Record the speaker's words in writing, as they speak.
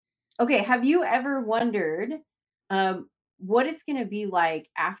Okay, have you ever wondered um, what it's going to be like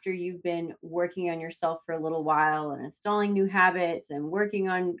after you've been working on yourself for a little while and installing new habits and working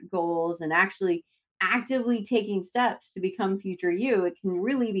on goals and actually actively taking steps to become future you? It can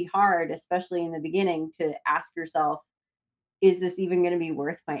really be hard, especially in the beginning, to ask yourself, is this even going to be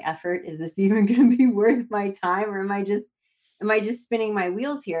worth my effort? Is this even going to be worth my time? Or am I just spinning my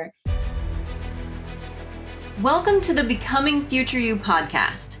wheels here? Welcome to the Becoming Future You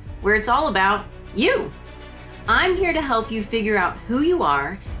podcast, where it's all about you. I'm here to help you figure out who you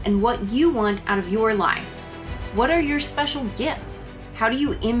are and what you want out of your life. What are your special gifts? How do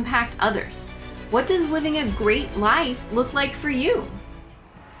you impact others? What does living a great life look like for you?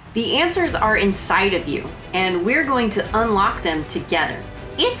 The answers are inside of you, and we're going to unlock them together.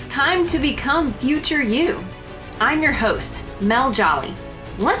 It's time to become future you. I'm your host, Mel Jolly.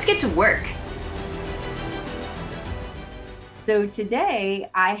 Let's get to work. So today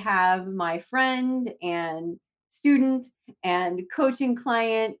I have my friend and student and coaching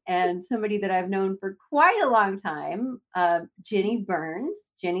client and somebody that I've known for quite a long time, Jenny Burns.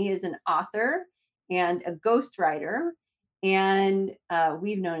 Jenny is an author and a ghostwriter, and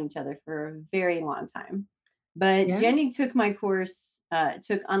we've known each other for a very long time. But Yeah, Jenny took my course,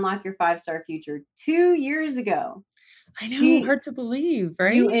 took Unlock Your 5-Star Future 2 years ago. I know, She hard to believe,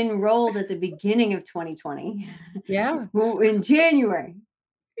 You right? enrolled at the beginning of 2020, Yeah. well, in January,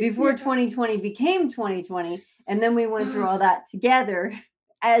 before Yeah. 2020 became 2020, and then we went through all that together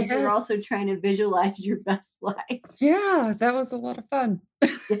as you're Yes. also trying to visualize your best life. Yeah, that was a lot of fun.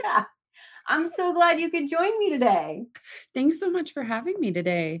 Yeah. I'm so glad you could join me today. Thanks so much for having me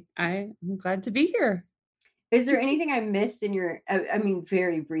today. I'm glad to be here. Is there anything I missed in your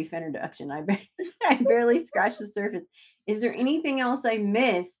very brief introduction? I barely scratched the surface. Is there anything else I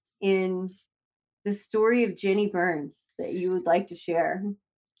missed in the story of Jenny Burns that you would like to share?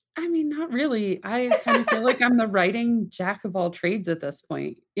 I mean, not really. I kind of feel like I'm the writing jack of all trades at this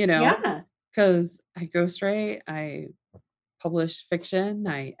point, Yeah. because I ghostwrite, I publish fiction,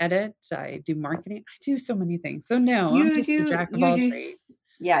 I edit, I do marketing. I do so many things. So no, I'm just the jack of all trades.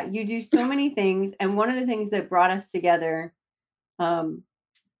 You do so many things, and one of the things that brought us together, um,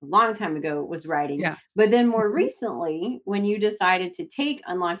 a long time ago was writing, Yeah. but then more Mhm. recently, when you decided to take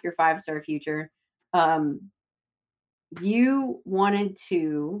Unlock Your 5-Star Future, um, you wanted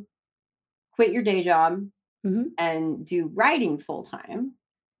to quit your day job Mhm. and do writing full time.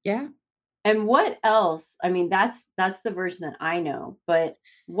 Yeah. And what else? I mean, that's the version that I know, but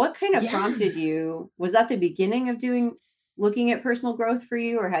what kind of Yeah. prompted you? Was that the beginning of looking at personal growth for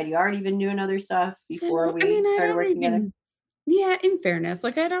you, or had you already been doing other stuff before So, I mean, we I'd started already working together? been yeah, in fairness,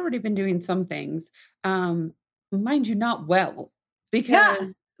 like, I'd already been doing some things, um, mind you, not well, Yeah.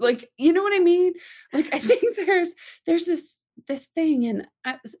 because, like, you know what I mean? Like, I think there's this thing, and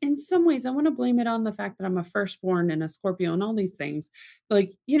in some ways, I wanna blame it on the fact that I'm a firstborn and a Scorpio and all these things.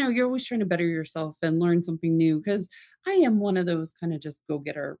 Like, you're always trying to better yourself and learn something new because I am one of those kinda just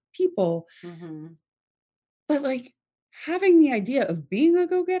go-getter people, Mhm. but, like, having the idea of being a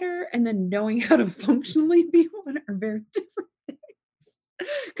go-getter and then knowing how to functionally be one are very different things.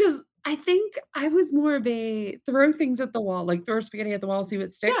 Because I think I was more of a throw things at the wall, like throw spaghetti at the wall, see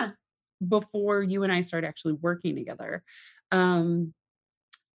what sticks, Yeah. before you and I started actually working together. Um,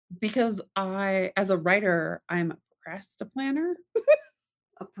 because as a writer, I'm a procrastinator,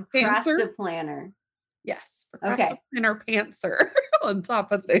 A pantser. procrastiplanner. Yes, Okay. procrastinator, pantser on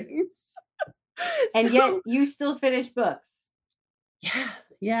top of things. And yet So you still finish books yeah,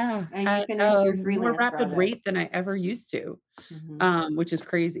 yeah, and you at finished a your more freelance rapid rate projects. than I ever used to, Mhm. which is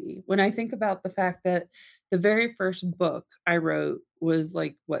crazy. When I think about the fact that the very first book I wrote was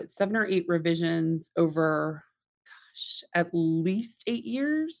like, what, 7 or 8 revisions over, at least 8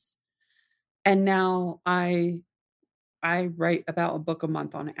 years, and now I write about a book a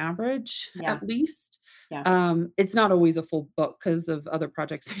month on average, Yeah. at least. Yeah. It's not always a full book because of other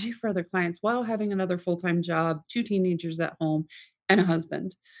projects I do for other clients while having another full-time job, 2 teenagers at home, and a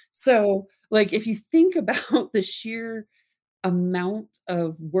husband. So, like, if you think about the sheer amount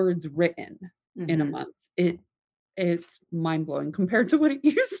of words written in a Mhm. month, it's mind-blowing compared to what it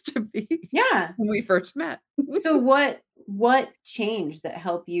used to be Yeah. when we first met. So what changed that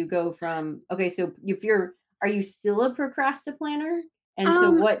helped you go from, okay, so if you're are you still a procrastinator? And so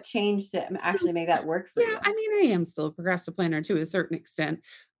Um, what changed to so actually make that work for yeah, you? I mean, I am still a procrastinator to a certain extent,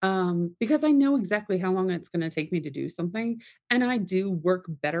 because I know exactly how long it's gonna take me to do something, and I do work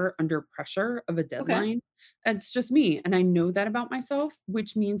better under pressure of a Okay. deadline. It's just me, and I know that about myself,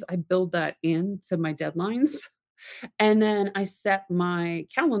 which means I build that into my deadlines, and then I set my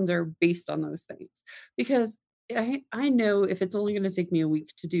calendar based on those things, because I know if it's only gonna take me a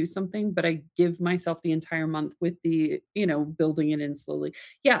week to do something, but I give myself the entire month with the, building it in slowly.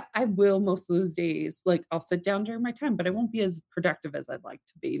 Yeah, I will most of those days, like, I'll sit down during my time, but I won't be as productive as I'd like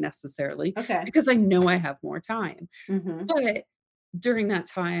to be necessarily Okay. because I know I have more time. Mhm. But during that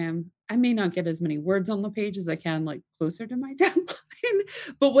time, I may not get as many words on the page as I can, like, closer to my deadline,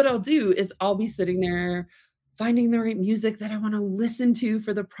 but what I'll do is I'll be sitting there finding the right music that I wanna listen to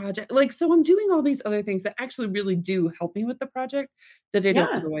for the project, like, so I'm doing all these other things that actually really do help me with the project that I don't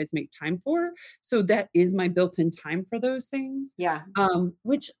Yeah. otherwise make time for, so that is my built-in time for those things, Yeah.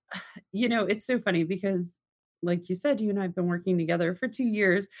 which, it's so funny because, like you said, you and I have been working together for 2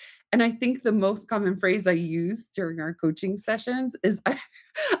 years, and I think the most common phrase I use during our coaching sessions is,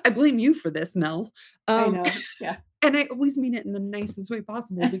 I blame you for this, Mel." I Um, know. Yeah. and I always mean it in the nicest way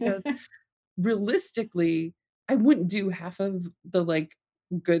possible because realistically, I wouldn't do half of the, like,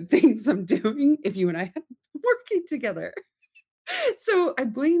 good things I'm doing if you and I had working together. So, I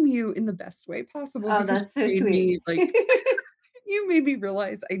blame you in the best way possible Oh, because that's so you made sweet. me, like you made me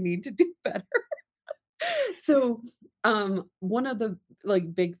realize I need to do better. So, one of the,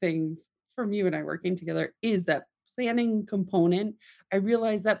 like, big things from you and I working together is that planning component. I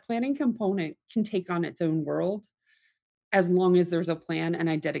realize that planning component can take on its own world as long as there's a plan and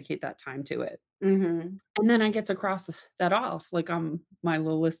I dedicate that time to it. Mhm. And then I get to cross that off, like, on my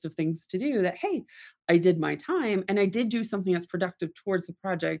little list of things to do that, "Hey, I did my time, and I did do something that's productive towards the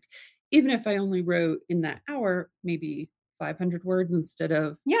project," even if I only wrote in that hour, maybe 500 words instead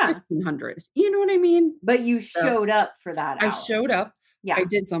of Yeah. 1,500. You know what I mean? But you So, showed up for that I hour. showed up, I Yeah.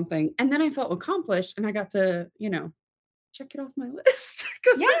 did something, and then I felt accomplished, and I got to, check it off my list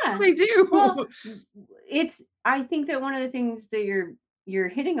because that's Yeah. what I Well, do. it's I think that one of the things that you're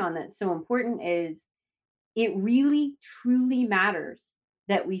hitting on that's so important is it really truly matters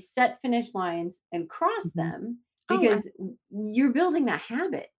that we set finish lines and cross Mhm. them Oh, because you're building that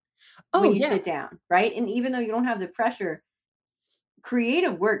habit when oh, you yeah. sit down, right? And even though you don't have the pressure,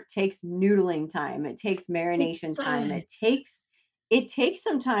 creative work takes noodling time. It takes It marination time. does. It takes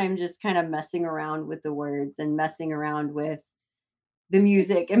some time just kind of messing around with the words and messing around with the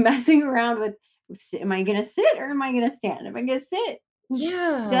music and messing around with am I going to sit or am I going to stand? Am I going to sit?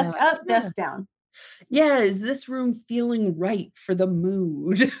 Yeah, Desk up, yeah. desk down. Yeah, is this room feeling right for the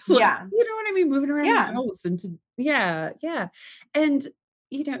mood? Like, Yeah. you know what I mean? Moving around the Yeah. house and to yeah, yeah. And,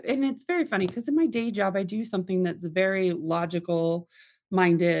 and it's very funny because in my day job, I do something that's very logical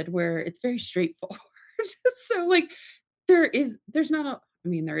minded where it's very straightforward. So, like, there's not a I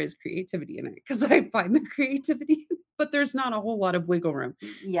mean, there is creativity in it because I find the creativity, but there's not a whole lot of wiggle room.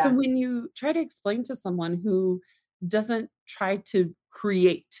 So Yeah. when you try to explain to someone who doesn't try to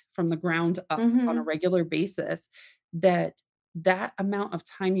create from the ground up on a Mhm. regular basis, that amount of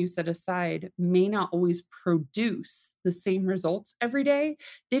time you set aside may not always produce the same results every day.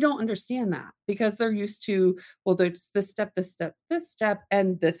 They don't understand that because they're used to, well, there's this step, this step, this step,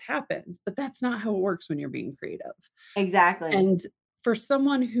 and this happens. But that's not how it works when you're being creative. Exactly. And for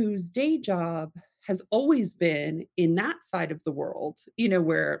someone whose day job has always been in that side of the world,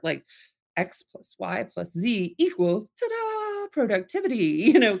 where like X plus Y plus Z equals ta-da,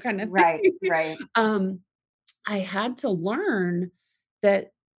 productivity, kind of Right, thing. right. um, I had to learn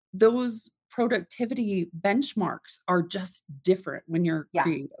that those productivity benchmarks are just different when you're Yeah,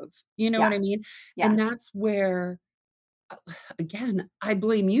 creative. You know what yeah, I mean? And yeah. that's where again, I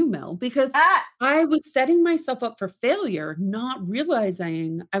blame you, Mel, because Ah! I was setting myself up for failure, not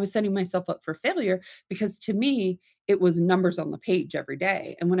realizing I was setting myself up for failure because to me, it was numbers on the page every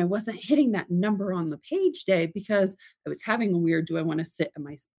day. And when I wasn't hitting that number on the page day because I was having a weird, do I want to sit at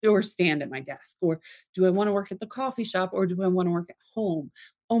my or stand at my desk? Or do I want to work at the coffee shop or do I want to work at home?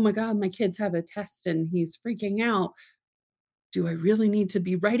 Oh my God, my kids have a test and he's freaking out. Do I really need to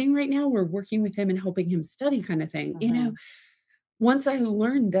be writing right now or working with him and helping him study kind of thing? Mhm. Once I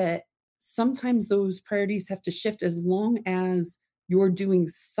learned that sometimes those priorities have to shift as long as you're doing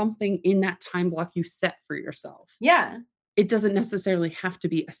something in that time block you set for yourself. Yeah. It doesn't necessarily have to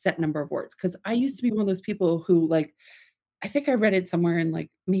be a set number of words. Because I used to be one of those people who, like, I think I read it somewhere in, like,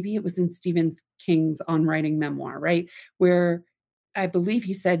 maybe it was in Stephen King's On Writing Memoir, right? Where I believe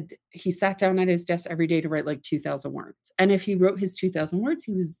he said he sat down at his desk every day to write like 2,000 words. And if he wrote his 2,000 words,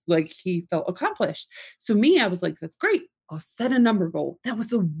 he was like, he felt accomplished. So me, I was like, that's great. I'll set a number goal. That was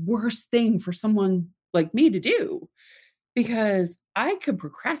the worst thing for someone like me to do because I could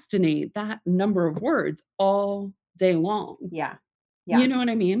procrastinate that number of words all day long. Yeah. You Yeah. know what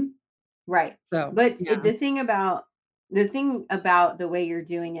I mean? Right. So, But yeah. the thing about the way you're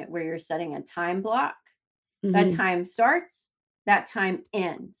doing it where you're setting a time block, that Mhm. time starts, that time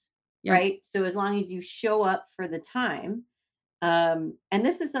ends. Yep. right? So as long as you show up for the time, and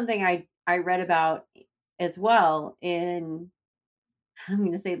this is something I read about as well in I'm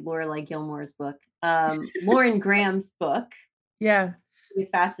going to say Lorelai Gilmore's book, Lauren Graham's book, Yeah. As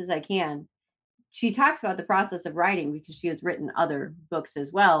Fast as I Can. She talks about the process of writing because she has written other books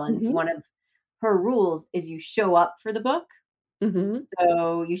as well. And Mhm. one of her rules is you show up for the book. Mhm.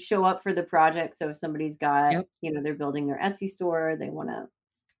 So you show up for the project. So if somebody's got, Yep. they're building their Etsy store, they want to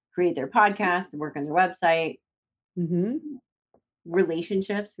create their podcast and work on their website, Mhm.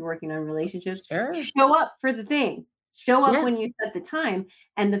 relationships, you're working on relationships, Sure. show up for the thing. Show up Yeah. when you set the time.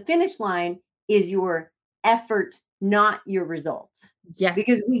 And the finish line is your effort, not your result. Yes.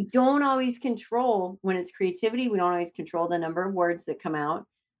 Because we don't always control when it's creativity, we don't always control the number of words that come out,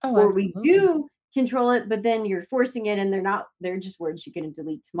 Oh, or we absolutely. do control it, but then you're forcing it and they're just words you're going to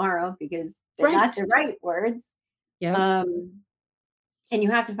delete tomorrow because they're not Right. the right words. Yep. Um, and you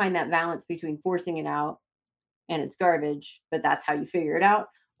have to find that balance between forcing it out and it's garbage, but that's how you figure it out,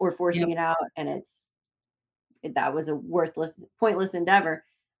 or forcing Yep. it out and that was a worthless, pointless endeavor.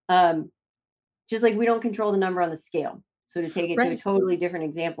 Um, just like we don't control the number on the scale. So to take it to a Right. totally different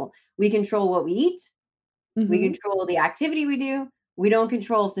example, we control what we eat, we Mhm. control the activity we do. We don't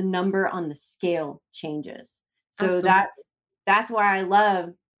control if the number on the scale changes. So Absolutely. that's why I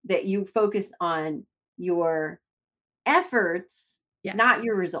love that you focus on your efforts, Yes. not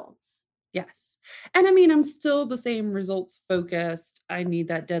your results. Yes. And I mean, I'm still the same results focused. I need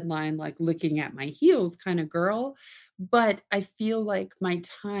that deadline, like looking at my heels kind of girl. But I feel like my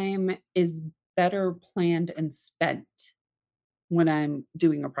time is better planned and spent when I'm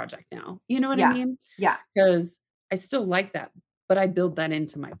doing a project now. You know what I Yeah. mean? Yeah. Because I still like that, but I build that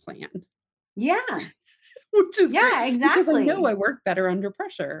into my plan, Yeah. which is great Yeah, because I know exactly. I work better under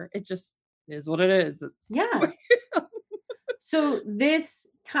pressure. It just is what it is. It's Yeah. So this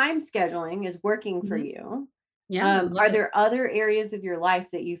time scheduling is working for Mhm. you. Yeah, I love Are it. there other areas of your life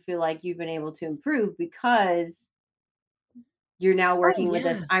that you feel like you've been able to improve because you're now Oh, working with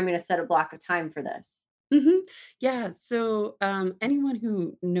this? yeah. I'm going to set a block of time for this. Mhm. Yeah, so, anyone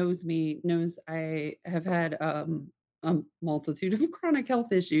who knows me knows I have had, a multitude of chronic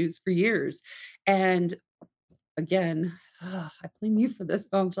health issues for years, and again, I blame you for this,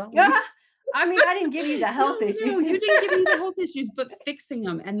 Bonjali. Yeah. I mean, I didn't give you the No, health issues. no, you didn't give me the health issues, but fixing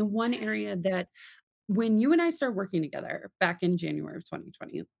them. And the one area that when you and I started working together back in January of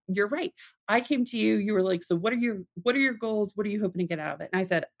 2020, you're right. I came to you, you were like, "So what are your goals? What are you hoping to get out of it?" And I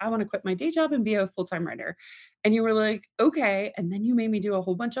said, "I wanna quit my day job and be a full-time writer." And you were like, "Okay." And then you made me do a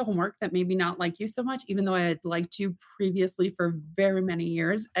whole bunch of homework that made me not like you so much, even though I had liked you previously for very many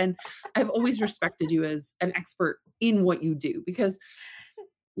years. And I've always respected you as an expert in what you do because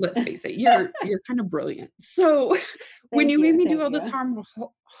let's face it, you're kind of brilliant. So, when Thank you made you. me do Thank all this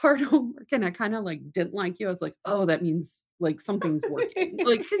you. hard homework and I kinda, like, didn't like you, I was like, "Oh, that means, like, something's working."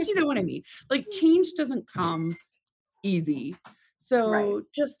 Like, because you know what I mean? Like, change doesn't come easy. Right. So,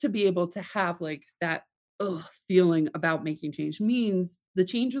 just to be able to have, like, that, ugh, feeling about making change means the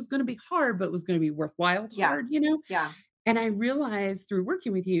change was gonna be hard, but was gonna be worthwhile Yeah. hard, you know? Yeah. And I realized through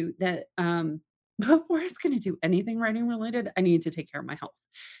working with you that, before I was gonna do anything writing related, I needed to take care of my health.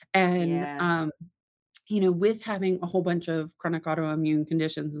 And, Yeah. with having a whole bunch of chronic autoimmune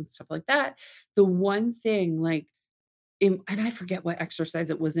conditions and stuff like that, the one thing, like, and I forget what exercise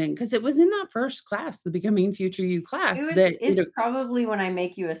it was in, because it was in that first class, the Becoming Future You class that, It's probably when I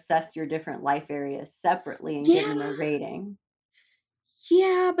make you assess your different life areas separately and give them a yeah. rating.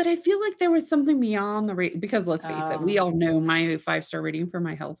 Yeah, but I feel like there was something beyond the rate because let's face it, we Oh, all know my five-star rating for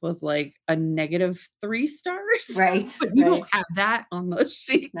my health was like a negative 3 stars, right. but you don't Right. have that on the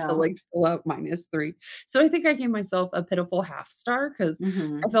sheet to, No. like, fill out -3. So I think I gave myself a pitiful half star because I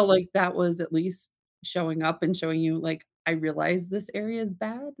Mhm. felt like that was at least showing up and showing you, like, "I realize this area is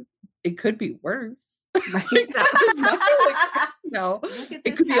bad. It could be worse." Right. Like, that was my, like, Look at it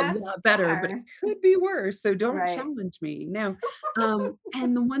this could be a half lot better, but it star. could be worse, so don't Right. challenge me. No,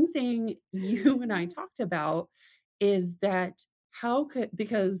 and the one thing you and I talked about is that how could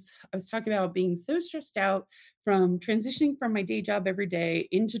because I was talking about being so stressed out from transitioning from my day job every day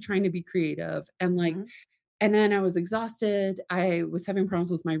into trying to be creative and like Mhm. and then I was exhausted. I was having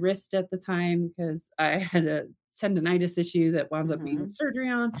problems with my wrist at the time because I had a tendonitis issue that wound up being Mhm. surgery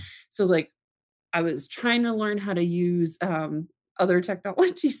on. So like I was trying to learn how to use other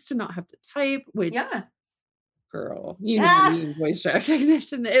technologies to not have to type, which Yeah. girl, you know Ah! me and voice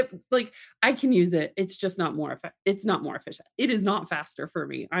recognition. Like, I can use it, it's just not more it's not more efficient. It is not faster for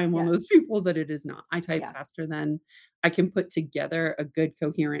me. I am one of Yeah. those people that it is not. I type Yeah. faster than I can put together a good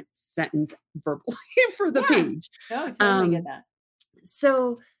coherent sentence verbally for the Yeah. page. No, I totally get Um, that.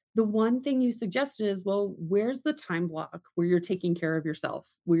 so the one thing you suggested is, well, where's the time block where you're taking care of yourself,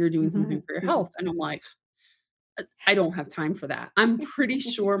 where you're doing something for your health? And I'm like, I don't have time for that. I'm pretty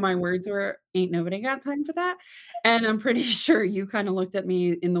sure my words were, "Ain't nobody got time for that." And I'm pretty sure you kinda looked at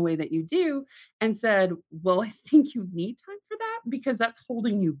me in the way that you do and said, "Well, I think you need time for that because that's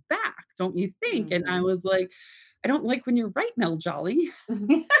holding you back, don't you think?" And I Mhm. was like, "I don't like when you're right, Mel Jolly."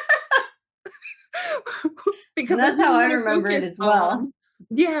 Because I That's how really I wanna remember it focus as well. on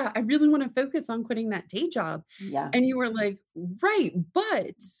yeah, I really wanna focus on quitting that day job. Yeah. And you were like, "Right,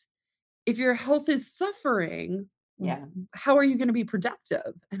 but if your health is suffering, Yeah. how are you gonna be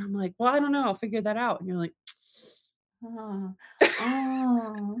productive?" And I'm like, "Well, I don't know, I'll figure that out." And you're like, Oh.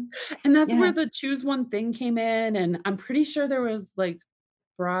 Oh. and that's where Yeah. the choose one thing came in, and I'm pretty sure there was, like,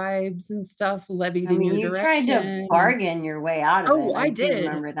 bribes and stuff levied I in mean, your you tried to direction, and bargain your way out of oh, it. I I do did.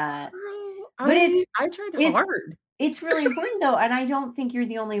 remember that. Girl, But I tried it's hard. it's really important though, and I don't think you're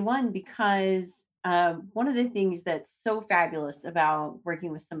the only one because one of the things that's so fabulous about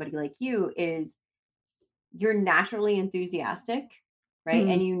working with somebody like you is you're naturally enthusiastic, right? Mm,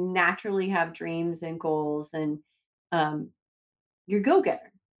 And you naturally have dreams and goals and um, you're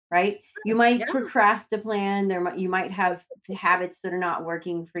go-getter, right? You yeah, might procrastinate plan, you might have habits that are not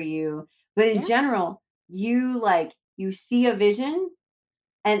working for you, but in yeah, general, you see a vision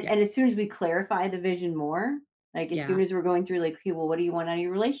and yeah, as soon as we clarify the vision more, like as yeah, soon as we're going through like, okay, well, what do you want out of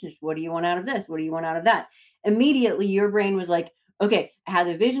your relationship? What do you want out of this? What do you want out of that? Immediately your brain was like, okay, I have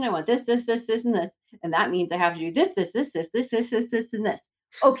the vision, I want this, this, this, this, and this. And that means I have to do this, this, this, this, this, this, this, this, and this.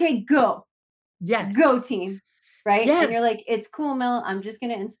 Okay, yes, go team. Right. And yes, you're like, it's cool, Mel. I'm just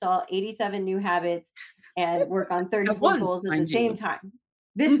gonna install 87 new habits and work on at 34 once, goals at the mind same you. time.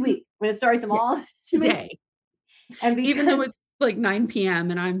 This Mhm, week. I'm gonna start them yeah, all this week. today. And Even though because it's like 9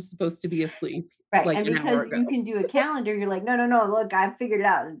 p.m. and I'm supposed to be asleep Right, like and an hour because ago. you can do a calendar, you're like, "No, no, no, look, I figured it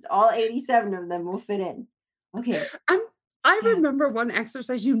out. It's all 87 of them will fit in." Okay, I'm I so remember one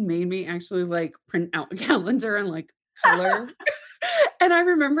exercise you made me actually, like, print out a calendar and, like, color, and I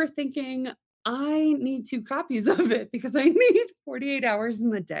remember thinking, "I need 2 copies of it because I need 48 hours in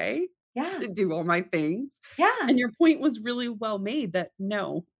the day yeah, to do all my things," yeah, and your point was really well made that,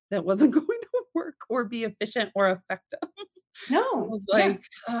 no, that wasn't going to work or be efficient or effective. I no, was yeah. like,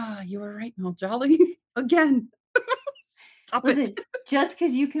 "Ah, you were right, Mel Jolly. Again. Stop it." Listen, just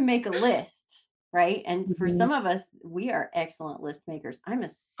because you can make a list, right? And for Mhm. some of us, we are excellent list makers. I'm a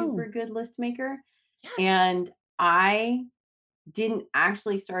Oh, super good list maker, yes. and I didn't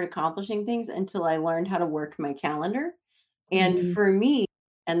actually start accomplishing things until I learned how to work my calendar. And Mhm. for me,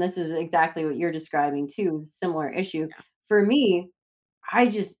 and this is exactly what you're describing too, similar issue. Yeah. For me, I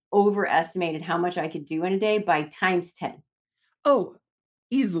just overestimated how much I could do in a day by times 10. Oh,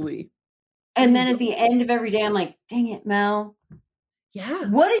 easily, And then at the easily. end of every day, I'm like, dang it, Mel,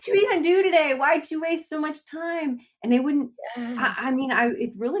 Yeah. what did you even do today? Why'd you waste so much time? And they wouldn't, Yes.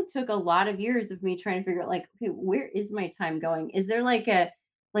 it really took a lot of years of me trying to figure out like, okay, where is my time going? Is there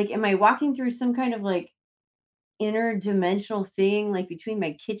am I walking through some kind of like interdimensional thing, like between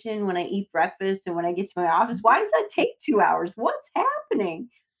my kitchen when I eat breakfast and when I get to my office? Mhm. Why does that take 2 hours? What's happening?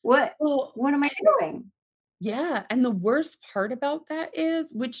 What, Well, what am I and doing? yeah, and the worst part about that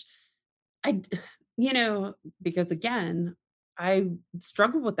is which I d you know, because again, I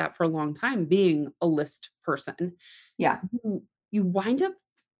struggled with that for a long time being a list person. Yeah. You wind up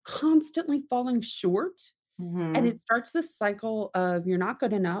constantly falling short. And it Mhm. starts this cycle of you're not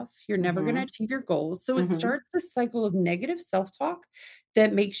good enough, you're never gonna Mhm. achieve your goals. So it Mhm. starts this cycle of negative self-talk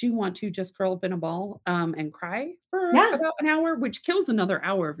that makes you want to just curl up in a ball, and cry for Yeah. about an hour, which kills another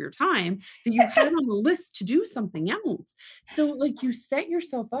hour of your time that you had on the list to do something else. So, like, you set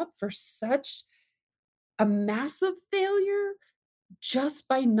yourself up for such a massive failure just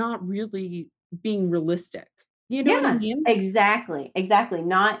by not really being realistic. You know what I Yeah. mean? Exactly. Exactly.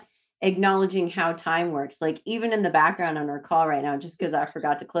 Not acknowledging how time works. Like even in the background on our call right now, just because I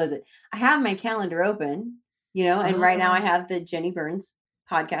forgot to close it, I have my calendar open, and right now I Oh, have the Jenny Burns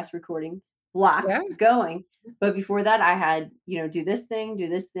podcast recording block yeah. going. But before that, I had, do this thing, do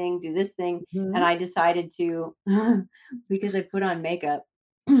this thing, do this thing. And Mhm. I decided to, because I put on makeup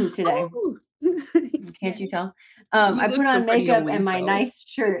today. Oh, Can't you yes. tell? You I look put so on pretty makeup always, and my though. nice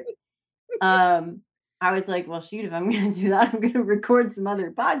shirt. I was like, well, shoot, if I'm going to do that, I'm going to record some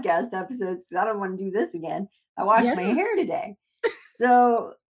other podcast episodes because I don't want to do this again. I washed Yeah, my hair today.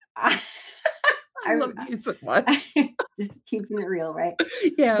 So I, I I, love you so much. I just keeping it real, right?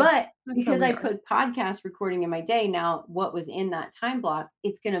 Yeah, But that's how because we I are. put podcast recording in my day, now what was in that time block,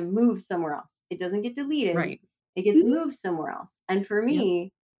 it's going to move somewhere else. It doesn't get deleted, Right. it gets Mhm. moved somewhere else. And for Yep.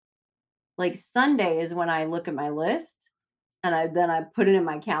 me, like Sunday is when I look at my list and then I put it in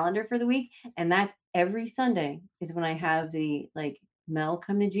my calendar for the week, and that's every Sunday is when I have the, like, Mel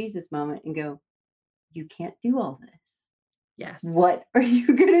come to Jesus moment and go, "You can't do all this. Yes. What are you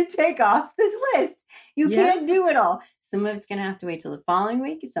gonna take off this list? You Yeah. can't do it all." Some of it's gonna have to wait till the following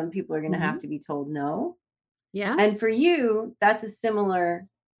week, some people are gonna have Mhm. to be told no, Yeah. and for you, that's a similar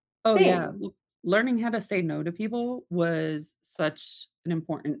Oh, yeah. thing. Learning how to say no to people was such an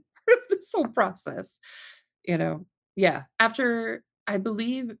important part of this whole process, you know? Yeah. After I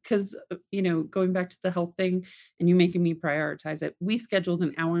believe, because, going back to the health thing and you making me prioritize it, we scheduled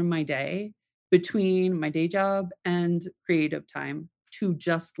an hour in my day between my day job and creative time to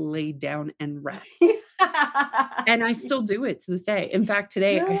just lay down and rest. And I still do it to this day. In fact,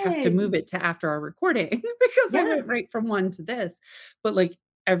 today I have to move Good. it to after our recording because I Yeah, went right from one to this. But, like,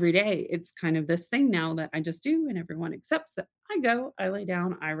 every day, it's kind of this thing now that I just do and everyone accepts that I go, I lay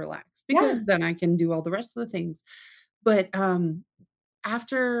down, I relax yeah, because then I can do all the rest of the things. But,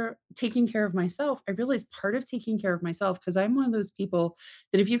 after taking care of myself, I realized part of taking care of myself, because 'cause I'm one of those people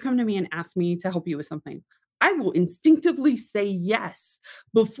that if you come to me and ask me to help you with something, I will instinctively say yes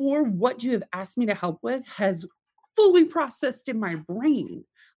before what you have asked me to help with has fully processed in my brain.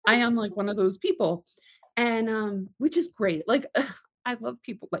 I am, like, one of those people, and, which is great. Like, I love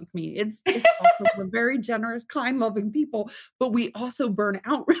people like me. It's awesome. We're very generous, kind, loving people, but we also burn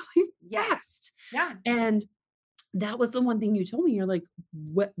out really yes. fast, Yeah. and that was the one thing you told me. You're like,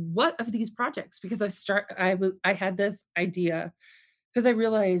 "What of these projects?" Because I had this idea because I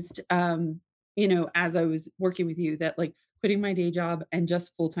realized, as I was working with you that, like, quitting my day job and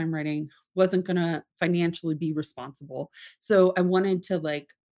just full-time writing wasn't gonna financially be responsible. So I wanted to, like,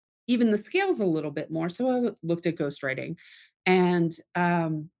 even the scales a little bit more. So I looked at ghostwriting and,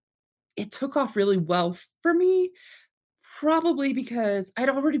 it took off really well for me. Probably because I'd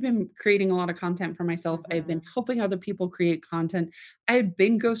already been creating a lot of content for myself. I had been Mhm. helping other people create content. I had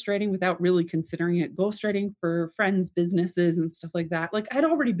been ghostwriting without really considering it, ghostwriting for friends' businesses and stuff like that. Like, I'd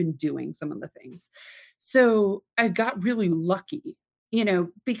already been doing some of the things. So I got really lucky,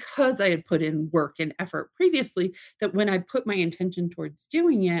 because I had put in work and effort previously, that when I put my intention towards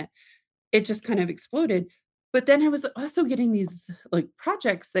doing it, it just kind of exploded. But then I was also getting these, like,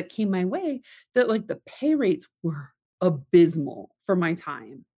 projects that came my way that, like, the pay rates were abysmal for my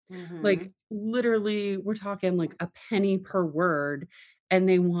time. Like, Mhm. literally, we're talking, like, a penny per word, and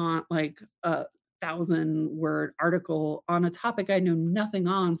they want, like, a 1,000-word article on a topic I know nothing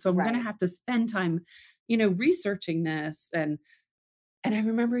on, so I'm gonna Right. have to spend time, researching this, and I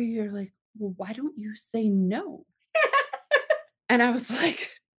remember you're like, "Well, why don't you say no?" And I was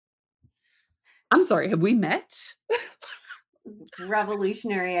like, "I'm sorry, have we met?"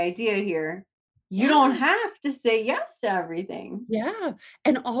 Revolutionary idea here. You don't Yeah. have to say yes to everything. Yeah,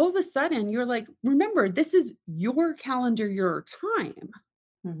 and all of a sudden, you're like, "Remember, this is your calendar, your time."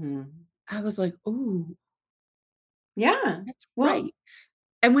 Mhm. I was like, "Ooh, Yeah. that's Well, right."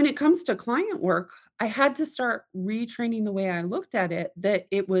 And when it comes to client work, I had to start retraining the way I looked at it, that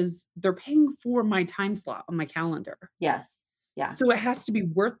it was they're paying for my time slot on my calendar. yes. Yeah. So it has to be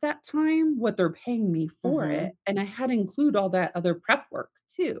worth that time, what they're paying me for it, Mhm. and I had to include all that other prep work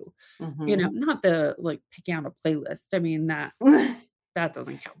too. Mhm. Not the, like, picking out a playlist. I mean, that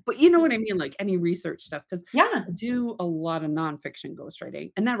doesn't count, but you know what I mean, like, any research stuff, because Yeah. I do a lot of nonfiction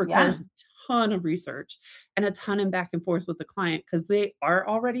ghostwriting, and that Yeah. requires a ton of research and a ton of back and forth with the client because they are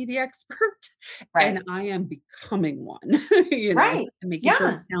already the expert, and Right. I am becoming one, Right. and making sure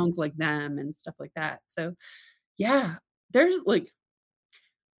it Yeah. sounds like them and stuff like that, so, yeah, there's, like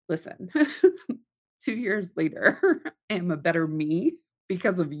listen, 2 years later, I am a better me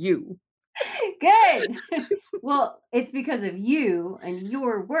because of you. Good. Well, it's because of you and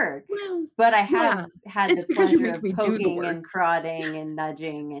your work, Well, but I have yeah, had the it's because you pleasure make of me do the poking work. and prodding and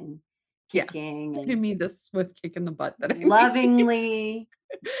nudging and Yeah, kicking and giving me the swift kick in the butt that I need. lovingly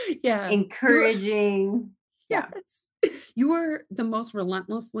Yeah, encouraging. Yeah. yes. You are the most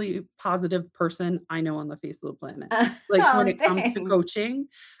relentlessly positive person I know on the face of the planet. Like, when Oh, it comes to thanks. coaching,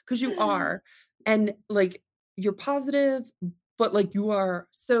 because you are, and, like, you're positive, but, like, you are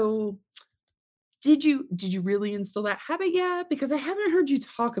so did you really instill that habit yet? Because I haven't heard you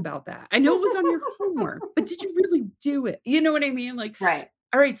talk about that. I know it was on your homework, but did you really do it? You know what I mean? Like, Right.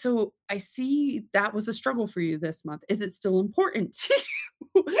 all right, so I see that was a struggle for you this month. Is it still important to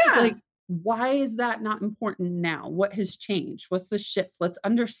you? Like, Yeah. why is that not important now? What has changed? What's the shift? Let's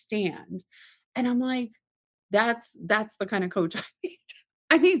understand. And I'm like, that's the kind of coach I need.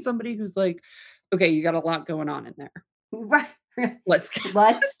 I need somebody who's like, okay, you got a lot going on in there. Right. Let's go.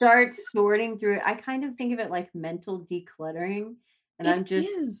 Let's start sorting through it. I kind of think of it like mental decluttering. And It I'm just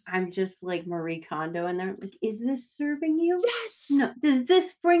is. I'm just like Marie Kondo, and they're like, "Is this serving you? Yes. No. Does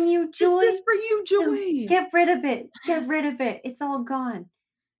this bring you Does joy? this bring you No. joy? Get rid of it. Get Yes. rid of it. It's all gone."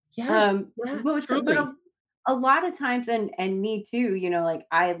 Yeah. Yeah, But truly. a lot of times, and me too, like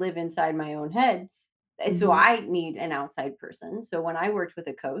I live inside my own head. And so Mhm. I need an outside person. So when I worked with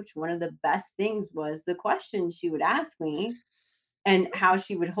a coach, one of the best things was the questions she would ask me and how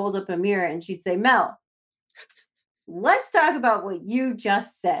she would hold up a mirror and she'd say, "Mel, let's talk about what you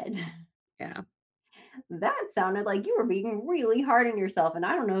just said." Yeah. That sounded like you were being really hard on yourself. And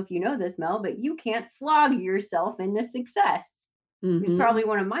I don't know if you know this, Mel, but you can't flog yourself into success. It's Mhm. probably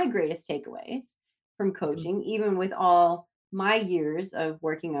one of my greatest takeaways from Yeah. coaching, even with all my years of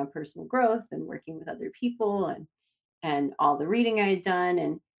working on personal growth and working with other people and all the reading I had done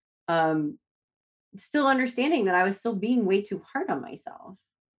and um still understanding that I was still being way too hard on myself.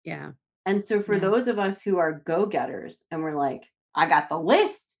 Yeah. And so for Yeah. those of us who are go-getters and we're like, I got the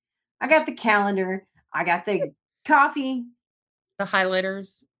list, I got the calendar, I got the coffee, The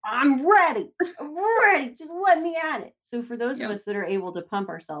highlighters. I'm ready. I'm ready. Just let me at it. So for those of Yep. us that are able to pump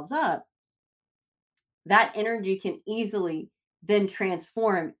ourselves up, that energy can easily then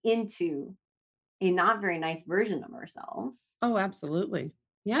transform into a not very nice version of ourselves. Oh, absolutely.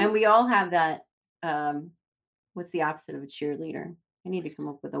 Yeah. And we all have that. Um, what's the opposite of a cheerleader? I need to come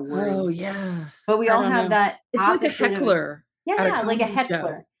up with a Oh, word. yeah. But we I all don't have know. that It's like a opposite of a, heckler yeah, at a yeah, like a comedy show.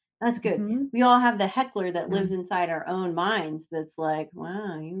 heckler. That's good. Mhm. We all have the heckler that Yeah. lives inside our own minds that's like,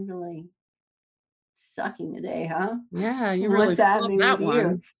 wow, you really sucking today, huh? Yeah, you really What's flubbed happening with that you?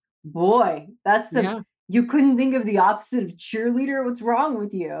 one. Boy, Yeah, you couldn't think of the opposite of cheerleader? What's wrong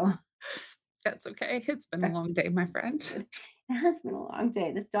with you? that's okay. It's been a long day, my friend. It has been a long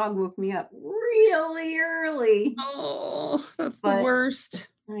day. This dog woke me up really early, Oh, that's the but worst.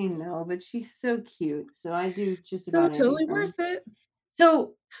 I know, but she's so cute. So I do just So about anything totally for her. worth it.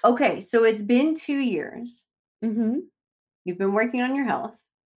 So, okay, so it's been 2 years. Mhm. You've been working on your health.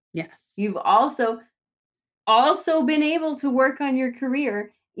 You've Yes. also been able to work on your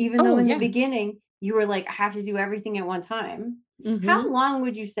career, even though Oh, in the yeah. beginning you were like, I have to do everything at one time. How Mhm. long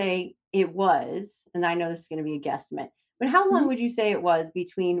would you say it was? And I know this is going to be a guesstimate, but how long Mhm. would you say it was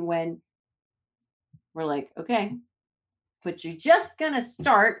between when we're like, okay, but you're just going to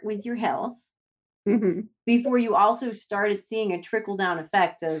start with your health Mhm. before you also started seeing a trickle down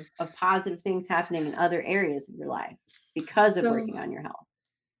effect of positive things happening in other areas of your life because of So, working on your health?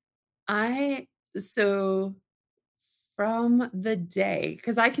 I so from the day,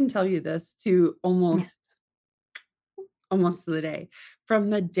 because I can tell you this to almost to the day. From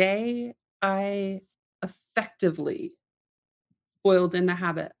the day I effectively boiled in the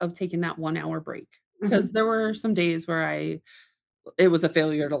habit of taking that 1-hour break, because Mhm. there were some days where it was a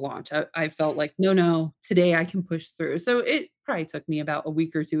failure to launch. I felt like, "No, no, today I can push through." So it probably took me about a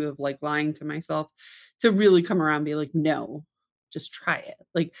week or 2 of, like, lying to myself to really come around and be like, "No, just try it."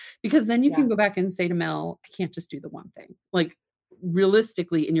 Like, because then you Yeah. can go back and say to Mel, "I can't just do the one thing." Like,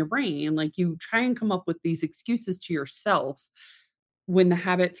 realistically in your brain, like, you try and come up with these excuses to yourself when the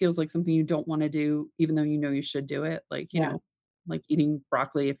habit feels like something you don't wanna do, even though you know you should do it, like, Yeah. like eating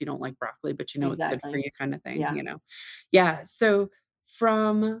broccoli if you don't like broccoli, but you know it's good for Exactly. you kinda thing, Yeah. you know? Yeah, so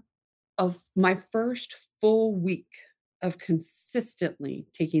from of my first full week of consistently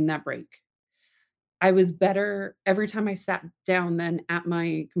taking that break, I was better every time I sat down then at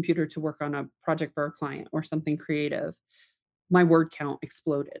my computer to work on a project for a client or something creative, my word count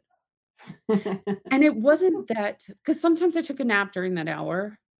exploded. And it wasn't that, because sometimes I took a nap during that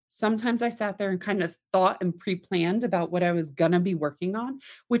hour. Sometimes I sat there and kind of thought and pre-planned about what I was gonna be working on,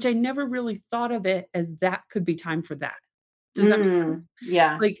 which I never really thought of it as that could be time for that. Does that make sense?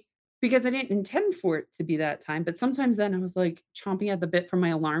 Yeah. Like, because I didn't intend for it to be that time, but sometimes then I was, like, chomping at the bit for my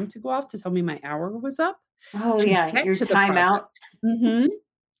alarm to go off to tell me my hour was up Oh, to yeah, get your to the project. timeout. Mhm.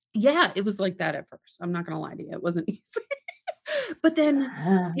 Yeah, it was like that at first. I'm not gonna lie to you, it wasn't easy. But then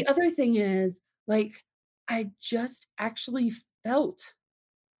the other thing is, like, I just actually felt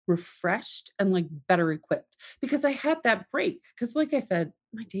refreshed and, like, better equipped because I had that break. Because, like I said,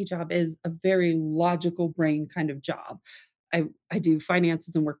 my day job is a very logical brain kind of job. I do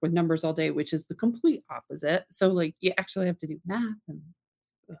finances and work with numbers all day, which is the complete opposite. So, like, you actually have to do math and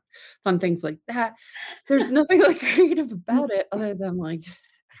fun things like that. There's nothing, like, creative about it other than, like,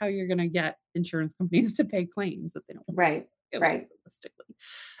 how you're gonna get insurance companies to pay claims that they don't wanna Right, pay, like, right. realistically.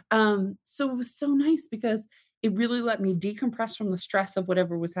 So it was so nice because it really let me decompress from the stress of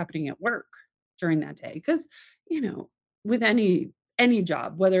whatever was happening at work during that day. Because, you know, with any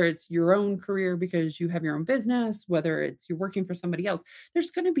job, whether it's your own career because you have your own business, whether it's you're working for somebody else,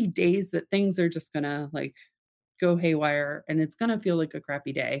 there's gonna be days that things are just gonna, like, go haywire and it's gonna feel like a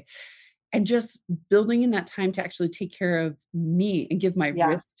crappy day. And just building in that time to actually take care of me and give my Yeah.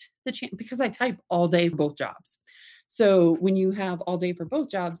 wrist the chance because I type all day for both jobs. So when you have all day for both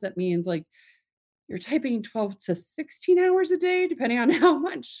jobs, that means like you're typing 12 to 16 hours a day, depending on how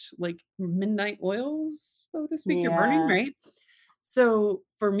much like midnight oils, so to speak, you're burning, Yeah. right? So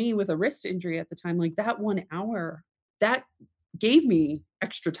for me with a wrist injury at the time, like that 1 hour, that gave me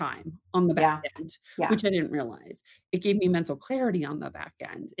extra time on the back Yeah. end, Yeah. which I didn't realize. It gave me mental clarity on the back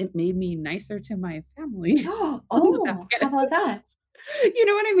end. It made me nicer to my family on the back Oh, how end. about that? You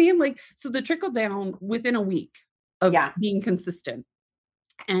know what I mean? Like, so the trickle down within a week of Yeah. being consistent.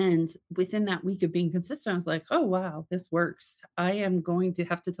 And within that week of being consistent, I was like, "Oh, wow, this works. I am going to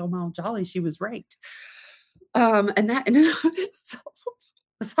have to tell Mount Jolly she was right." And that in and of itself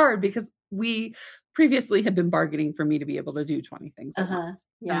was hard because we previously had been bargaining for me to be able to do 20 things at Uh-huh. once.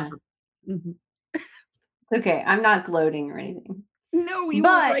 Yeah. Mhm. Okay, I'm not gloating or anything. No, you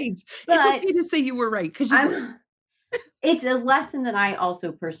were But right. It's but okay to say you were right because you were. I'm it's a lesson that I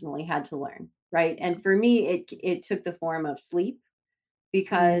also personally had to learn, right? And for me, it took the form of sleep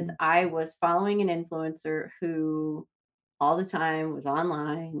because Mm, I was following an influencer who all the time was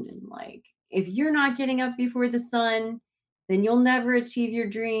online and like, if you're not getting up before the sun, then you'll never achieve your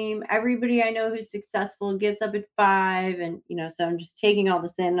dream. Everybody I know who's successful gets up at 5. And, so I'm just taking all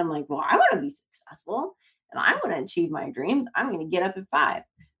this in. And I'm like, well, I want to be successful and I want to achieve my dream. I'm going to get up at 5.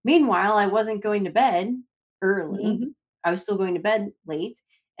 Meanwhile, I wasn't going to bed early. mhm. I was still going to bed late.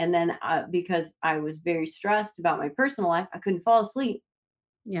 And then because I was very stressed about my personal life, I couldn't fall asleep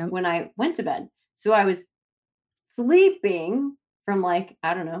Yep. when I went to bed. So I was sleeping from like,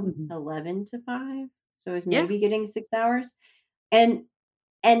 I don't know, Mhm. 11 to 5. So I was Yeah. maybe getting 6 hours. And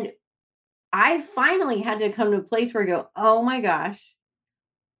and I finally had to come to a place where I go, "Oh my gosh,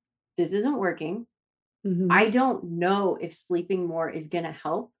 this isn't working. Mhm. I don't know if sleeping more is going to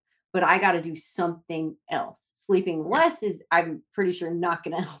help, but I got to do something else. Sleeping Yeah. less is I'm pretty sure not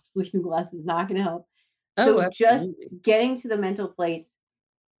going to help. Sleeping less is not going to help." Oh, So just absolutely. getting to the mental place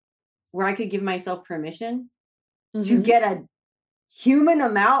where I could give myself permission to Mhm. get a human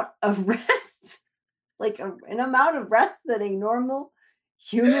amount of rest, like an amount of rest that a normal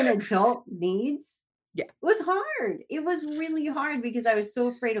human adult needs. Yeah. It was hard. It was really hard because I was so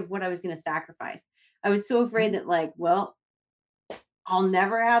afraid of what I was going to sacrifice. I was so Yeah. afraid that, like, well, I'll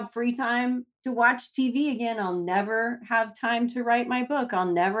never have free time to watch TV again. I'll never have time to write my book.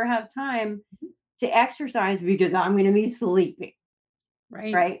 I'll never have time Mhm. to exercise because I'm going to be sleeping.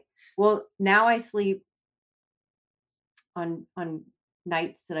 Right. Right. Well, now I sleep on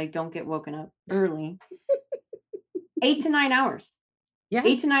nights that I don't get woken up early, 8 to 9 hours. Yeah.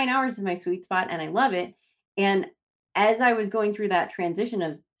 8 to 9 hours is my sweet spot, and I love it. And as I was going through that transition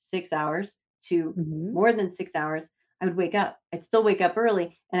of 6 hours to Mhm. more than 6 hours, I would wake up. I'd still wake up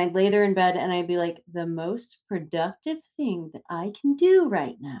early, and I'd lay there in bed, and I'd be like, the most productive thing that I can do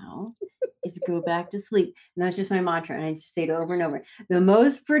right now is go back to sleep. And that's just my mantra. And I just say it over and over. The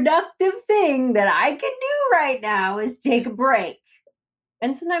most productive thing that I can do right now is take a break.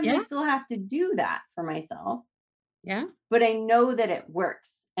 And sometimes I Yeah. still have to do that for myself, Yeah. but I know that it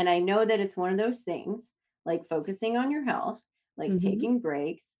works. And I know that it's one of those things like focusing on your health, like Mhm. taking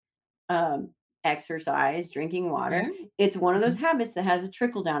breaks, um, exercise, drinking Yeah. water. It's one of those Mhm. habits that has a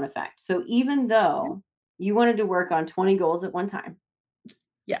trickle down effect. So even Yeah. though you wanted to work on 20 goals at one time,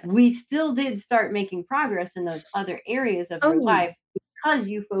 we Yes. still did start making progress in those other areas of your Oh, life because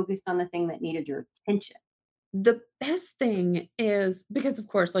you focused on the thing that needed your attention. the best thing is because, of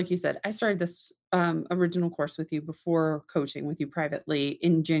course, like you said, I started this, original course with you before coaching with you privately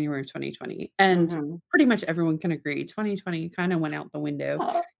in January of 2020, and Mhm. pretty much everyone can agree 2020 kinda went out the window,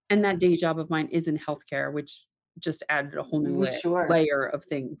 Oh, and that day job of mine is in healthcare, which just added a whole new well, sure. layer of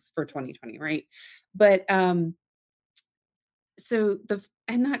things for 2020, right? But, so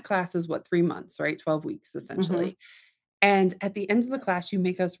and that class is what, 3 months, right? 12 weeks Mhm. essentially. And at the end of the class, you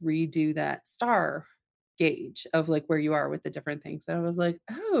make us redo that star gauge of like where you are with the different things. And I was like,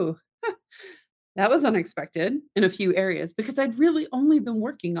 oh, that was unexpected in a few areas because I'd really only been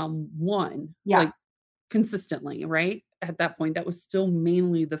working on one Yeah. like consistently, right? At that point, that was still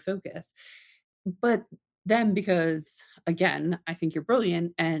mainly the focus. But then because again, I think you're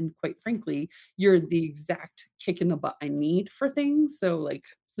brilliant and quite frankly, you're the exact kick in the butt I need for things. So like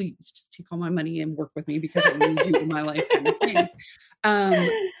please just take all my money and work with me because I need you in my life kind of thing.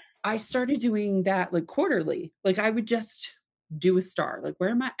 Um I started doing that like quarterly. Like I would just do a star, like where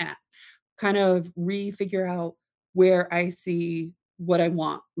am I at? Kind of refigure out where I see what I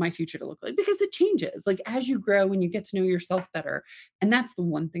want my future to look like because it changes. Like as you grow and you get to know yourself better. And that's the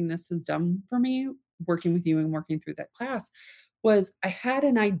one thing this has done for me working with you and working through that class was I had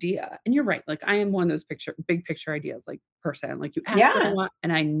an idea. And you're right. Like I am one of those big picture ideas, like person. Like you ask what I Yeah. want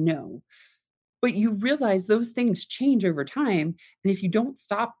and I know. But you realize those things change over time. And if you don't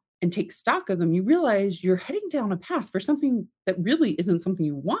stop and take stock of them, you realize you're heading down a path for something that really isn't something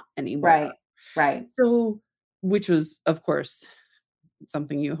you want anymore. Right. Right. So, which was, of course,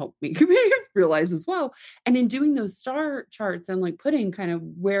 something you helped me realize as well. And in doing those star charts and like putting kind of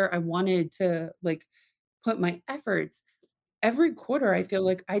where I wanted to like put my efforts, every quarter I feel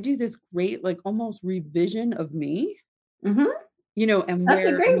like I do this great, like almost revision of me, Hmm. and That's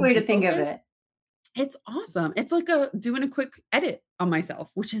a where I great need way to to think of focus. it. It's awesome. It's like doing a quick edit on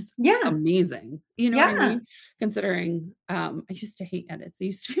myself, which is Yeah. amazing. You know what I Yeah. mean? Considering, I used to hate edits. It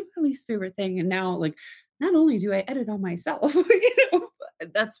used to be my least favorite thing, and now, like, not only do I edit on myself,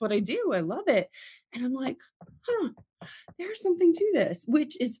 but that's what I do. I love it, and I'm like, "Huh, there's something to this,"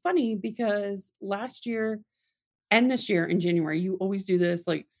 which is funny because last year and this year in January, you always do this,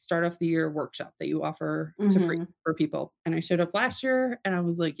 like, start off the year workshop that you offer to free Hmm. for people, and I showed up last year, and I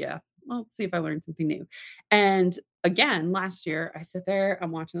was like, "Yeah, well, let's see if I learned something new." And again, last year, I sit there,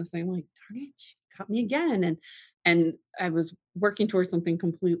 I'm watching this thing, I'm like, "Darn it, she got me again," and I was working towards something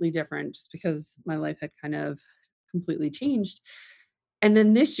completely different just because my life had kind of completely changed. And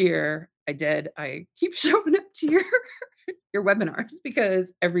then this year, I keep showing up to your webinars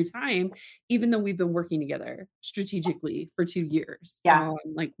because every time, even though we've been working together strategically for 2 years Yeah. on,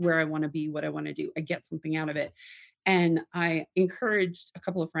 like, where I wanna be, what I wanna do, I get something out of it. And I encouraged a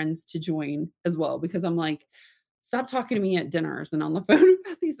couple of friends to join as well because I'm like, "Stop talking to me at dinners and on the phone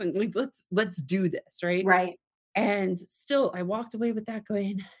about these things, like, let's do this," right? Right. And still, I walked away with that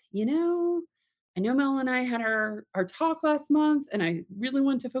going, I know Mel and I had our talk last month, and I really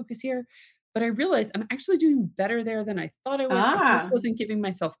wanted to focus here, but I realized I'm actually doing better there than I thought I was. I just Ah. wasn't giving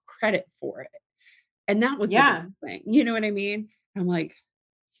myself credit for it. And that was the Yeah. biggest thing. You know what I mean? I'm like,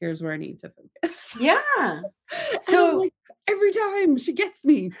 here's where I need to focus. Yeah. And I'm So like, every time she gets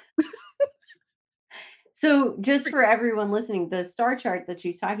me. So just for everyone listening, the star chart that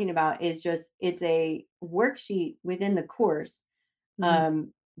she's talking about is it's a worksheet within the course,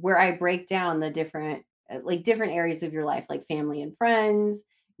 Mhm. where I break down the different areas of your life, like family and friends,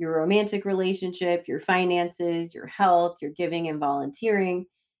 your romantic relationship, your finances, your health, your giving and volunteering,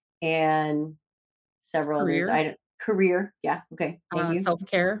 and several others. Career, Career. Yeah. Okay. Thank you.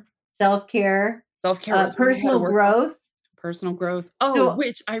 self-care. Self-care, Self-care was one I had to personal work on. growth. Personal growth. Oh, So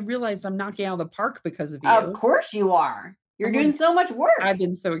which I realized I'm knocking out of the park because of of you. course you are. You're I'm doing like, so much I've work.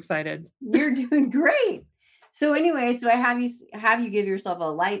 been so excited. You're doing great. So anyway, so I have you give yourself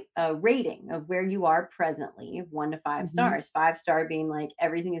a rating of where you are presently, of 1 to 5 Mhm. stars. 5 star being like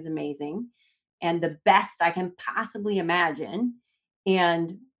everything is amazing and the best I can possibly imagine.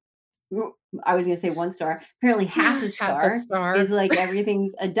 And I was going to say 1 star. Apparently, half a Half a star is star. like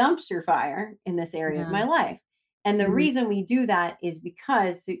everything's a dumpster fire in this area of Yeah. my life. And the Mhm. reason we do that is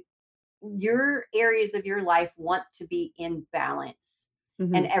because your areas of your life want to be in balance,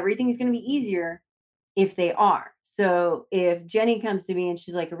 and Mhm. everything is going to be easier if they are. So if Jenny comes to me and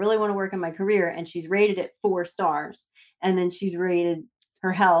she's like, I really want to work on my career, and she's rated it 4 stars, and then she's rated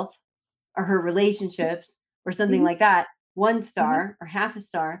her health or her relationships or something Mhm. like that 1 Mhm. star or half a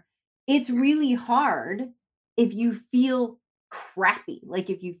star, it's really hard if you feel crappy, like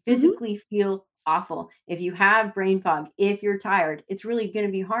if you Mhm. physically feel awful, if you have brain fog, if you're tired, it's really going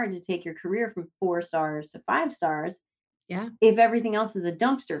to be hard to take your career from 4 stars to 5 stars Yeah. if everything else is a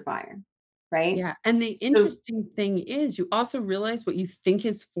dumpster fire, right? Yeah, and the So interesting thing is you also realize what you think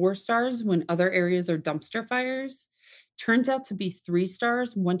is 4 stars when other areas are dumpster fires, turns out to be 3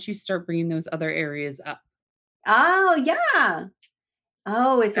 stars once you start bringing those other areas up. oh, yeah.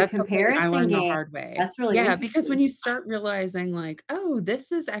 Oh, it's a That's something I comparison learned the game. hard way. That's really Yeah, because when interesting. you start realizing like, "Oh,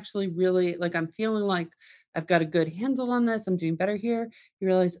 this is actually really like, I'm feeling like I've got a good handle on this, I'm doing better here," you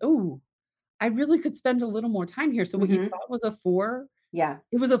realize, "Oh, I really could spend a little more time here." So what you Mhm. thought was a 4, Yeah.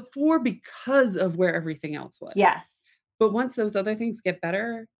 it was a 4 because of where everything else was. Yes. But once those other things get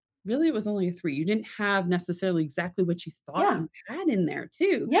better, really it was only a 3. You didn't have necessarily exactly what you thought Yeah. you had in there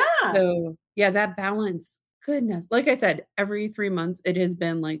too. Yeah. So, yeah, that balance, goodness, like I said, every 3 months, it has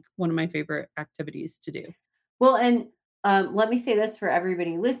been, like, one of my favorite activities to do. Well, and let me say this for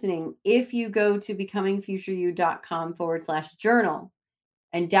everybody listening. If you go to becomingfutureyou.com/journal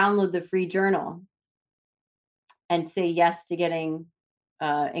and download the free journal and say yes to getting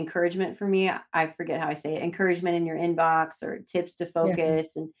encouragement from me, I forget how I say it, encouragement in your inbox or tips to Yeah.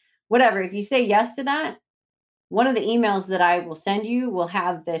 focus and whatever. If you say yes to that, one of the emails that I will send you will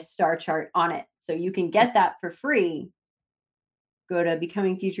have this star chart on it. So you can get that for free go to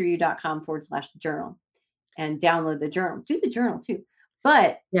becomingfutureyou.com/journal and download the journal. Do the journal too.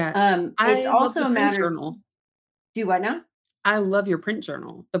 But Yeah. it's I love also the a print matter of journal. do what now? I love your print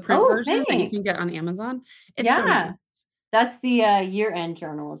journal. The print Oh, version that you can get thanks. on Amazon. It's so Yeah. nice. That's the year-end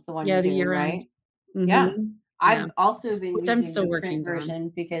journal is the one Yeah, you're the doing, year-end. right? Yeah. Mhm. Yeah. I've also been Which I'm using still the print working on. version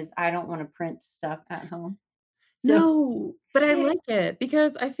because I don't want to print stuff at home. So No, but I like it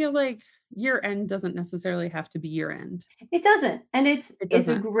because I feel like year-end doesn't necessarily have to be year-end. it doesn't. And It it's a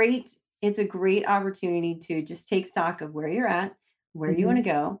doesn't. great opportunity to just take stock of where you're at, where you want Mhm. to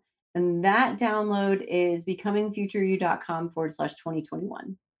go. And that download is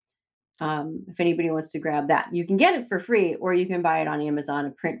becomingfutureyou.com/2021. If anybody wants to grab that, you can get it for free, or you can buy it on Amazon,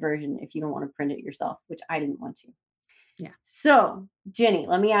 a print version, if you don't want to print it yourself, which I didn't want to. Yeah. So, Jenny,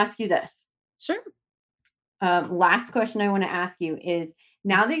 let me ask you this. Sure. Last question I want to ask you is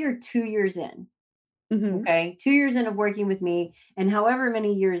now that you're 2 years in, Mhm. okay, 2 years in of working with me, and however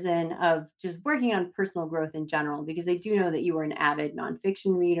many years in of just working on personal growth in general, because I do know that you were an avid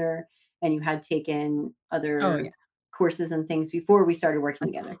nonfiction reader and you had taken Oh, yeah. other courses and things before we started working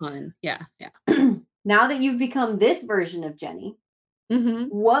A together. ton. Yeah, yeah. Now that you've become this version of Jenny, Mhm.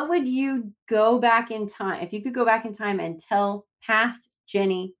 what would you go back in time if you could go back in time and tell past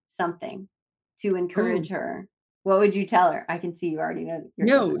Jenny something to encourage Ooh. her? What would you tell her? I can see you already know your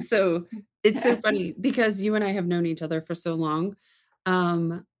No, answer. so it's so funny because you and I have known each other for so long.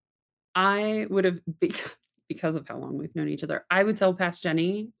 Um, I would have because of how long we've known each other, I would tell past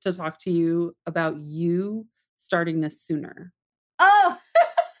Jenny to talk to you about you starting this sooner. Oh,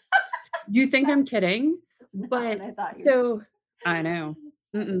 You think I'm kidding, that's not what but I thought you were so I gonna know.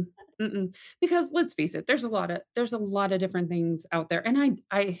 say. Mm-mm, mm-mm. Because let's face it, there's a lot of different things out there, and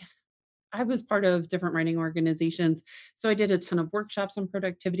I was part of different writing organizations, so I did a ton of workshops on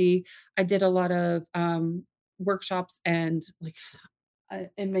productivity. I did a lot of, workshops and, like,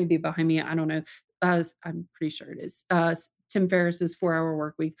 it may be behind me, I don't know. I'm pretty sure it is. Tim Ferriss's 4 Hour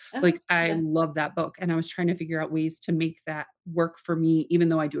Work Week. Uh-huh, Like, I yeah, love that book, and I was trying to figure out ways to make that work for me, even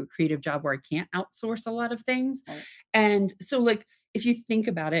though I do a creative job where I can't outsource a lot of things. right. And so, like, if you think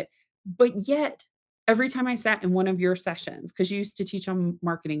about it, but yet every time I sat in one of your sessions, because you used to teach on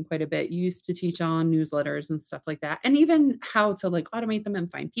marketing quite a bit, you used to teach on newsletters and stuff like that, and even how to like automate them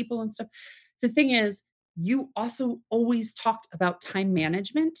and find people and stuff. The thing is, you also always talked about time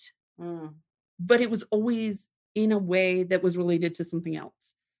management, Mm, but it was always in a way that was related to something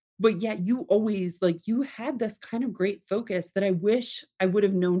else. But yet you always like you had this kind of great focus that I wish I would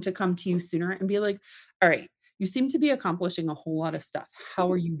have known to come to you sooner and be like, all right, you seem to be accomplishing a whole lot of stuff. How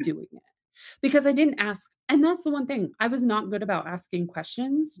are you doing it? Because I didn't ask, and that's the one thing, I was not good about asking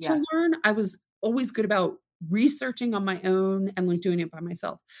questions yeah, to learn. I was always good about researching on my own and, like, doing it by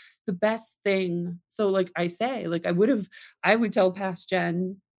myself. The best thing so, like I say, like, I would tell past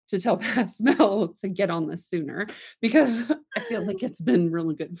Jen to tell past Mel to get on this sooner because I feel like it's been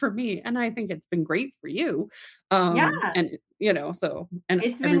really good for me, and I think it's been great for you. yeah. And, so and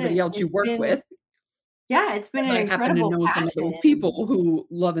It's been everybody else you work with. it's been an I happen to incredible know some of passion. those people who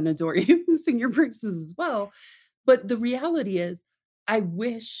love and adore you and sing your praises as well. But the reality is, I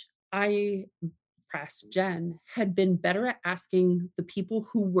wish I, past Jen, had been better at asking the people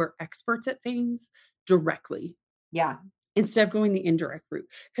who were experts at things directly Yeah, instead of going the indirect route.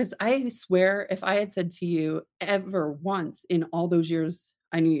 Because I swear, if I had said to you ever once in all those years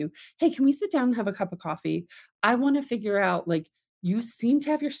I knew you, "Hey, can we sit down and have a cup of coffee? I wanna figure out, like, you seem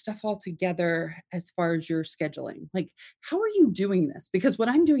to have your stuff all together as far as your scheduling. Like, how are you doing this? Because what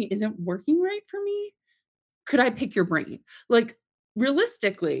I'm doing isn't working right for me. Could I pick your brain?" Like,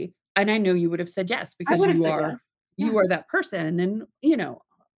 realistically, and I know you would have said yes I because would have you said are yes. Yeah. that person and,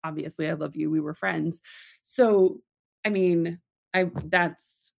 obviously I love you, we were friends. So, I mean, I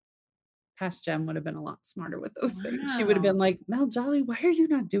that's past Jen would have been a lot smarter with those things. She would have been Wow. like, "Mel Jolly, why are you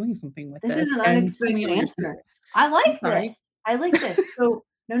not doing something with This this? is an And tell me unexpected all your answer. secrets." I I'm like sorry. this. I like this. So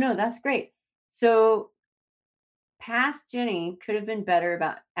no, that's great. So past Jenny could have been better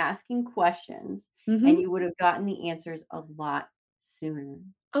about asking questions, and Mhm. you would have gotten the answers a lot sooner.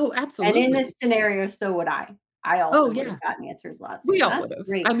 Oh, And in absolutely. this scenario, so would I. I Oh, also would have yeah. gotten answers a lot We sooner. all That's would've.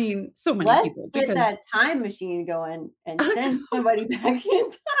 great. I mean, so many Let's people get that because time machine going and I send know, somebody back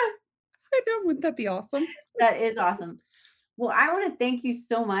in time. I know, wouldn't that be awesome? That is awesome. Well, I want to thank you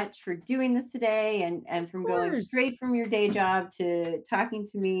so much for doing this today Of and from going course. straight from your day job to talking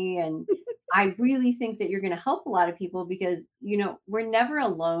to me. And I really think that you're going to help a lot of people because, we're never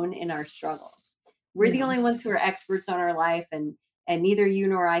alone in our struggles. We're the No. only ones who are experts on our life and neither you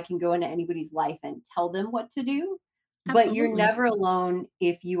nor I can go into anybody's life and tell them what to do. But you're Absolutely. never alone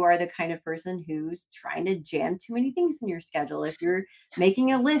if you are the kind of person who's trying to jam too many things in your schedule. If you're Yes.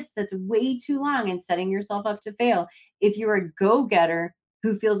 making a list that's way too long and setting yourself up to fail. If you're a go-getter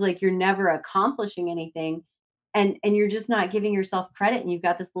who feels like you're never accomplishing anything and you're just not giving yourself credit and you've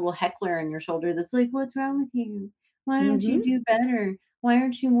got this little heckler on your shoulder that's like, "What's wrong with you? Why don't you Mhm. do better? Why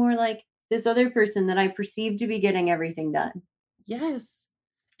aren't you more like this other person that I perceive to be getting everything done?" Yes.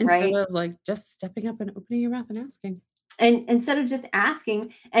 Instead Right? of, like, just stepping up and opening your mouth and asking. And instead of just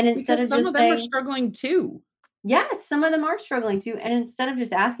asking and instead Because of some just of them are saying, struggling too. yes, some of them are struggling too. And instead of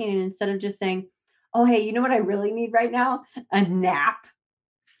just asking and instead of just saying, "Oh, hey, you know what I really need right now? A nap.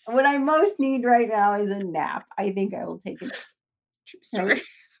 What I most need right now is a nap. I think I will take a nap." True Right? story. True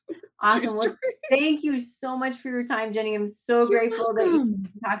Awesome. Well, story. thank you so much for your time, Jenny. I'm so You're grateful that you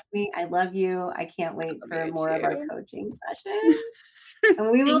welcome. talked to me. I love you. I can't wait Love for you more of our too. coaching sessions.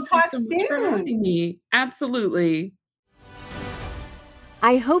 And we will Thank you talk so much for soon. having me. Absolutely.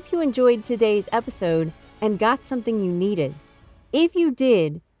 I hope you enjoyed today's episode and got something you needed. If you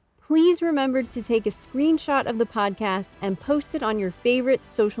did, please remember to take a screenshot of the podcast and post it on your favorite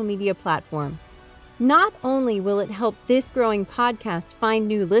social media platform. Not only will it help this growing podcast find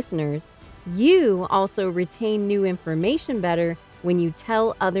new listeners, you also retain new information better when you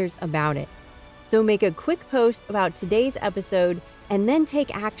tell others about it. So make a quick post about today's episode and then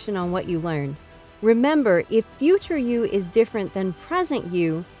take action on what you learned. Remember, if future you is different than present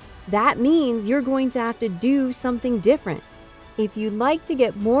you, that means you're going to have to do something different. If you'd like to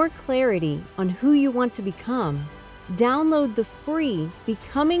get more clarity on who you want to become, download the free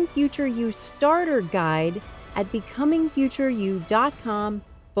Becoming Future You Starter Guide at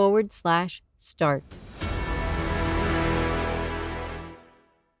becomingfutureyou.com/start.